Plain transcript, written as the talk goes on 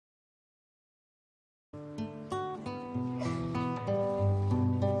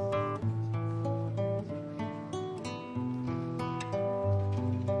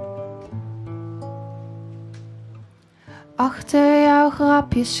Achter jouw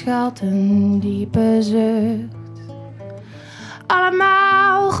grapje schuilt een diepe zucht.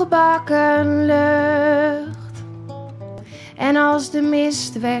 Allemaal gebakken lucht. En als de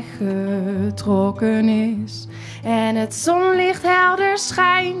mist weggetrokken is en het zonlicht helder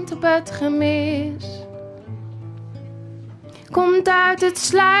schijnt op het gemis, komt uit het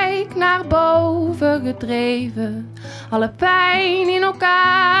slijk naar boven gedreven, alle pijn in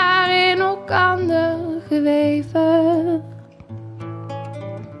elkander geweven.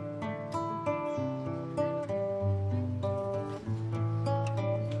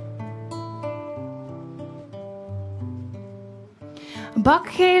 Bak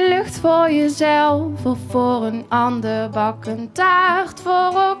geen lucht voor jezelf of voor een ander, bak een taart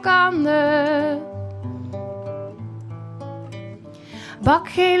voor elkander. Bak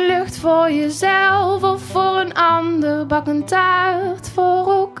geen lucht voor jezelf of voor een ander, bak een taart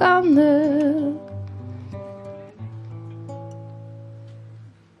voor elkander.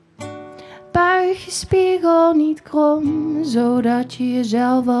 Buig je spiegel niet krom, zodat je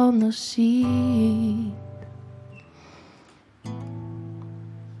jezelf anders ziet.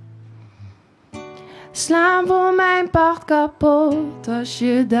 Slaan voor mijn part kapot als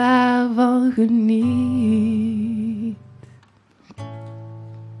je daarvan geniet.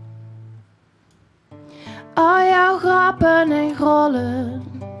 Al jouw grappen en grollen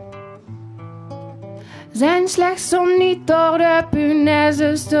zijn slechts om niet door de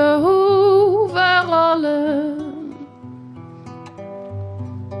punaises te hoeven rollen.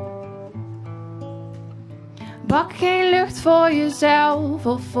 Bak geen lucht voor jezelf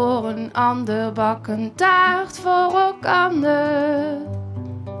of voor een ander, bak een taart voor elkander.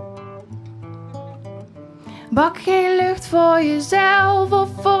 Bak geen lucht voor jezelf of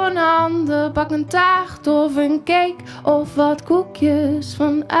voor een ander, bak een taart of een cake of wat koekjes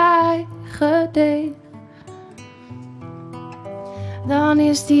van eigen deeg. Dan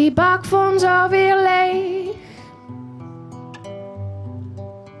is die bak voor ons alweer leeg.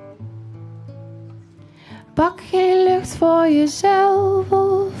 Bak geen lucht voor jezelf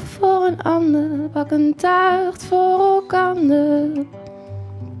of voor een ander, bak een taart voor elkander.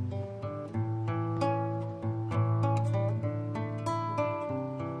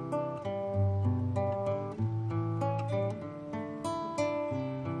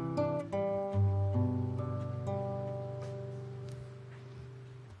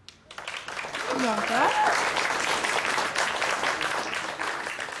 Dank je.